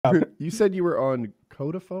You said you were on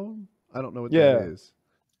Codaphone? I don't know what that Yeah. is.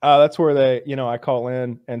 That's where they, I call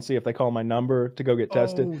in and see if they call my number to go get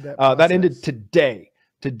tested. Oh, that That ended process. today.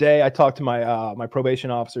 Today, I talked to my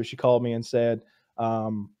probation officer. She called me and said,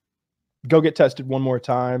 "Go get tested one more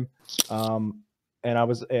time." And I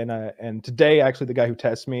was and today actually the guy who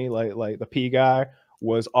tests me, like the P guy,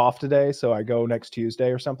 was off today, so I go next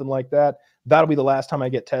Tuesday or something like that. That'll be the last time I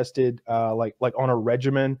get tested, like on a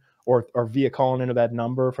regimen or via calling into that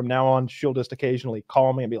number. From now on, she'll just occasionally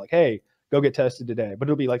call me and be like, "Hey, go get tested today," but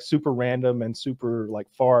it'll be like super random and super like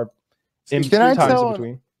far in times in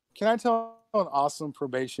between. Can I tell an awesome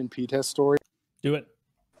probation P test story? Do it.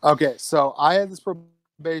 Okay, so I had this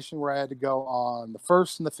probation where I had to go on the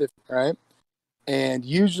 1st and the 5th, right? And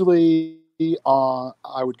usually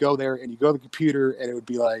I would go there and you go to the computer and it would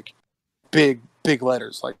be like big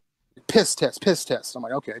letters like piss test. I'm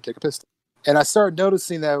like, okay, I take a piss test. And I started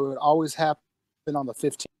noticing that it would always happen on the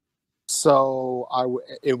 15th. So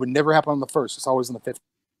it would never happen on the 1st. It's always on the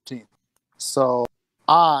 15th. So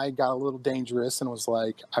I got a little dangerous and was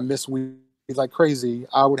like, I miss weed like crazy.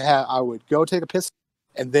 I would go take a piss,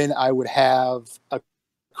 and then I would have a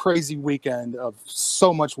crazy weekend of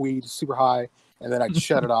so much weed, super high, and then I'd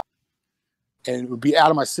shut it off, and it would be out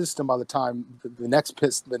of my system by the time the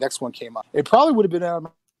next one came up. It probably would have been out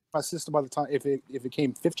of my system by the time if it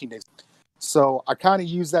came 15 days. So I kind of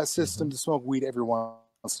used that system to smoke weed every once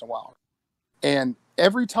in a while. And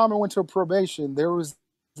every time I went to a probation, there was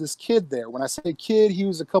this kid there. When I say kid, he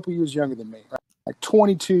was a couple years younger than me, right? Like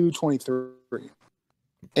 22, 23.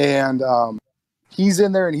 And he's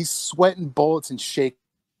in there and he's sweating bullets and shaking.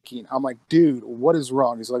 I'm like, dude, what is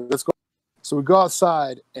wrong? He's like, let's go. So we go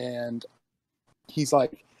outside and he's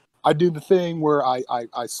like, I do the thing where I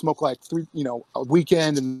smoke like a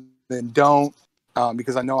weekend and then don't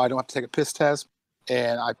because I know I don't have to take a piss test.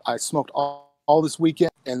 And I smoked all this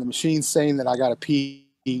weekend, and the machine's saying that I got to pee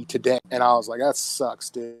today. And I was like, that sucks,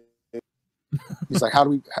 dude. He's like, how do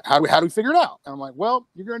we figure it out? And I'm like, well,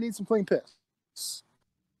 you're gonna need some clean piss.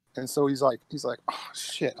 And so he's like, oh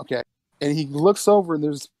shit, okay. And he looks over, and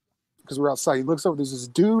because we're outside, he looks over. There's this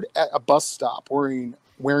dude at a bus stop wearing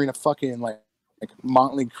a fucking like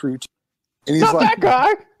Motley Crue, and he's Not like, that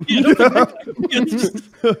guy.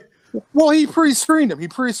 Well, he pre-screened him. He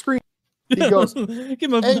goes, give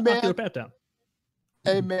him a hey, pat down.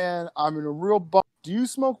 Hey man, I'm in a real bump. Do you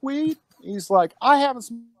smoke weed? He's like, I haven't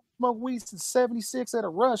smoked weed since '76 at a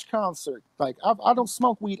Rush concert. Like, I don't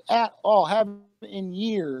smoke weed at all. Haven't in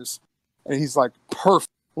years. And he's like, perfect.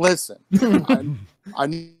 Listen, I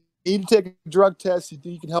need to take a drug test. You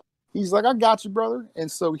think you can help? He's like, I got you, brother. And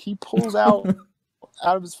so he pulls out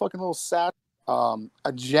of his fucking little sack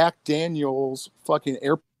a Jack Daniels fucking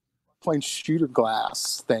airplane shooter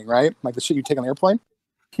glass thing, right? Like the shit you take on an airplane.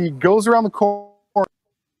 He goes around the corner,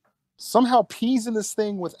 somehow pees in this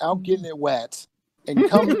thing without getting it wet, and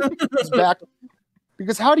comes back.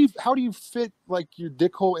 Because how do you fit like your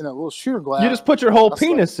dick hole in a little shooter glass? You just put your whole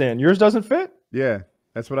penis in. Yours doesn't fit? Yeah.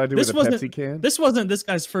 That's what I do with a Pepsi can. This wasn't this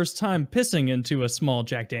guy's first time pissing into a small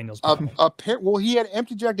Jack Daniels bottle. Well, he had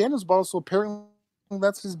empty Jack Daniels bottle, so apparently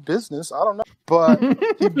that's his business. I don't know. But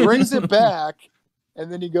he brings it back,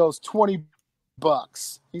 and then he goes, $20.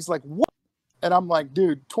 He's like, what? And I'm like,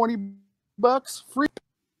 dude, $20? Free?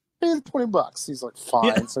 Pay the $20. He's like, fine.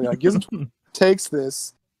 Yeah. So he like, gives him, takes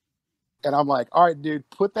this, and I'm like, all right, dude,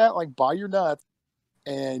 put that like by your nuts,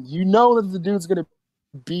 and you know that the dude's going to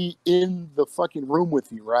be in the fucking room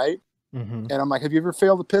with you, right? Mm-hmm. And I'm like, have you ever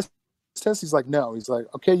failed the piss test? He's like, no. He's like,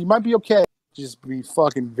 okay, you might be okay. Just be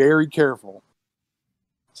fucking very careful.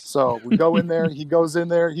 So we go in there. He goes in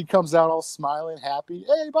there. He comes out all smiling, happy.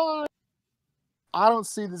 Hey, bye. I don't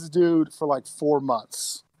see this dude for like 4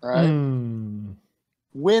 months, right?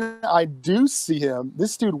 When I do see him,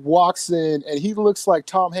 this dude walks in and he looks like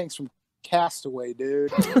Tom Hanks from Castaway,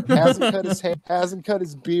 dude. Hasn't cut his hair, hasn't cut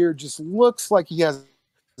his beard, just looks like he hasn't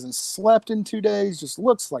slept in 2 days, just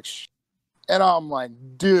looks like shit. And I'm like,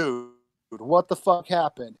 dude, what the fuck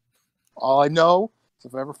happened? All I know is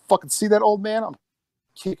if I ever fucking see that old man, I'm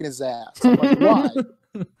kicking his ass. I'm like, why?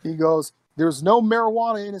 He goes, there's no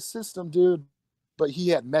marijuana in his system, dude, but he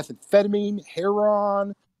had methamphetamine,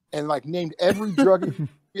 heroin, and like named every drug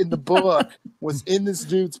in the book was in this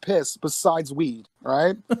dude's piss besides weed,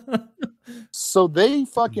 right? So they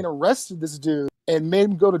fucking arrested this dude and made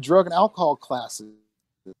him go to drug and alcohol classes.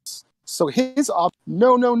 So his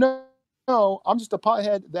no, I'm just a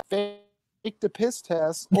pothead that faked the piss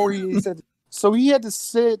test. Or he said, so he had to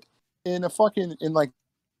sit in like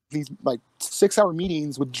these like 6-hour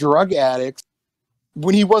meetings with drug addicts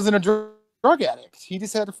when he wasn't a drug addict. He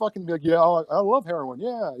just had to fucking be like, yeah, I love heroin.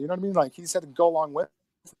 Yeah, you know what I mean? Like he just had to go along with it.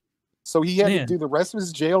 So he had Man. to do the rest of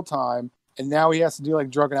his jail time, and now he has to do like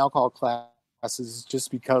drug and alcohol classes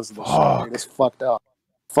just because of the shit. Dude. It's fucked up.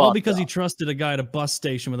 All because he trusted a guy at a bus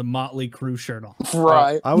station with a Motley Crue shirt on.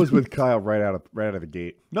 Right. I was with Kyle right out of the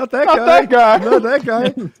gate. Not that Not guy. that guy. Not that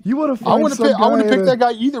guy. You want to I find wouldn't pick that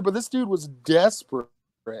guy either, but this dude was desperate.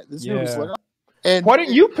 This dude was like, and why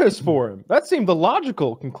didn't you piss for him? That seemed the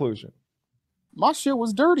logical conclusion. My shit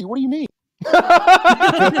was dirty. What do you mean?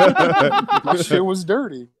 My shit was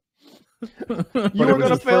dirty. But You it were was gonna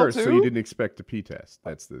his fail first, too? so you didn't expect a P test.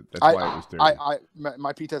 That's why it was dirty.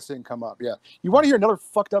 My P test didn't come up. Yeah. You want to hear another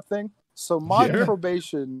fucked up thing? So my Yeah.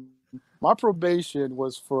 probation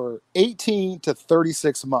was for 18 to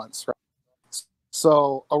 36 months. Right?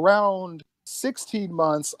 So around 16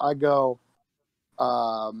 months, I go.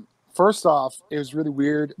 First off, it was really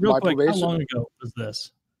weird. Real my quick, probation. how long ago was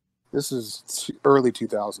this? This is early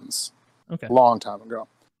 2000s. Okay. Long time ago.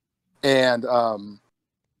 And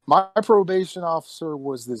my probation officer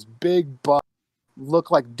was this big butt,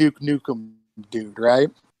 looked like Duke Nukem dude, right?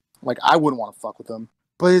 Like I wouldn't want to fuck with him.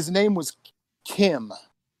 But his name was Kim.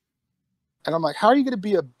 And I'm like, how are you going to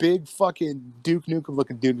be a big fucking Duke Nukem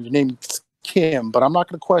looking dude? Your name's Kim, but I'm not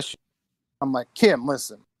going to question. I'm like, Kim,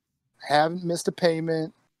 listen, haven't missed a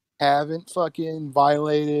payment, haven't fucking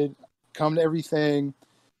violated, come to everything.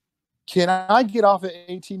 Can I get off at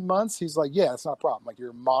 18 months? He's like, yeah, it's not a problem. Like, you're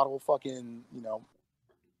a model fucking,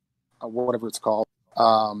 whatever it's called.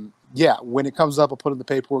 Yeah, when it comes up, I'll put in the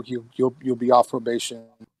paperwork. You'll be off probation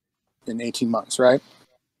in 18 months, right?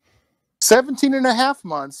 17 and a half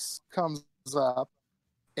months comes up,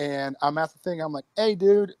 and I'm at the thing. I'm like, hey,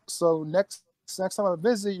 dude, so next time I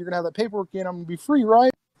visit, you're going to have that paperwork in. I'm going to be free,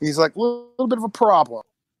 right? He's like, little bit of a problem.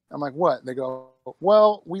 I'm like, what? They go,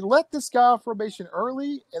 well, we let this guy off probation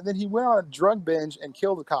early, and then he went on a drug binge and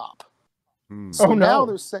killed a cop. So now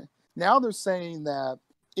they're saying that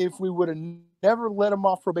if we would have never let him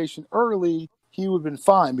off probation early, he would have been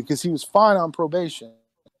fine because he was fine on probation.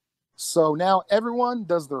 So now everyone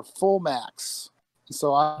does their full max.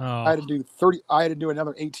 So I had to do 30. I had to do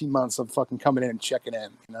another 18 months of fucking coming in and checking in.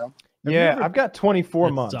 Yeah, I've got 24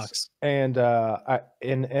 That months, sucks. and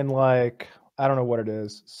in like I don't know what it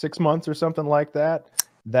is, 6 months or something like that.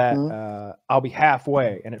 I'll be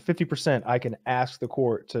halfway, and at 50%, I can ask the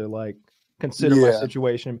court to like consider my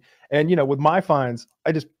situation. And with my fines,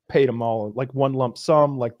 I just paid them all like one lump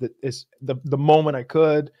sum, like the moment I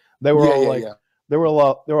could. They were they were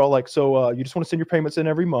all like, so you just want to send your payments in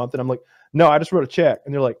every month? And I'm like, no, I just wrote a check.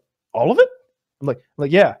 And they're like, all of it? I'm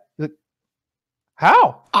like, yeah. Like,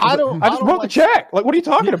 how? I just wrote the check. Like, what are you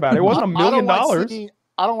talking about? It wasn't $1 million.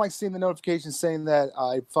 I don't like seeing the notification saying that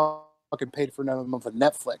I fucking paid for another month of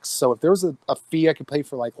Netflix. So if there was a fee I could pay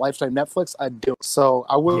for like lifetime Netflix, I'd do it. So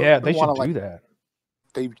I would. Yeah, they should do that.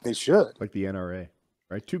 They should. Like the NRA,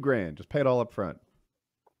 right? $2,000, just pay it all up front.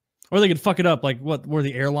 Or they could fuck it up, like what were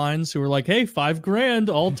the airlines who were like, "Hey, $5,000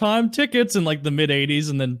 all-time tickets" in like the mid '80s,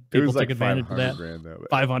 and then people take advantage of that.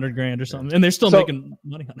 $500,000 or something, and they're still making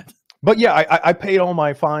money on it. But yeah, I paid all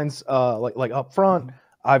my fines like up front.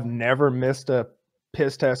 I've never missed a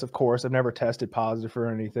piss test, of course. I've never tested positive for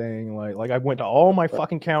anything. Like I went to all my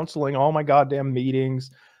fucking counseling, all my goddamn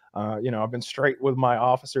meetings. I've been straight with my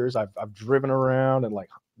officers. I've driven around, and like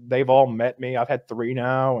they've all met me. I've had 3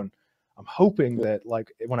 now, and I'm hoping that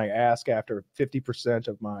like when I ask after 50%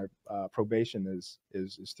 of my probation is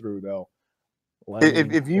through, they'll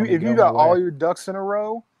if you got all your ducks in a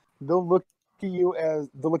row, they'll look at you as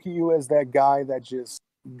that guy that just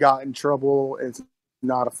got in trouble. It's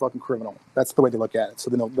not a fucking criminal. That's the way they look at it.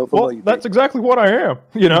 So they'll let you that's exactly what I am.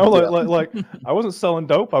 Like I wasn't selling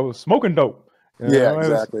dope. I was smoking dope.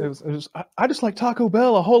 Exactly. I just like Taco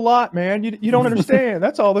Bell a whole lot, man. You don't understand.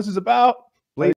 That's all this is about.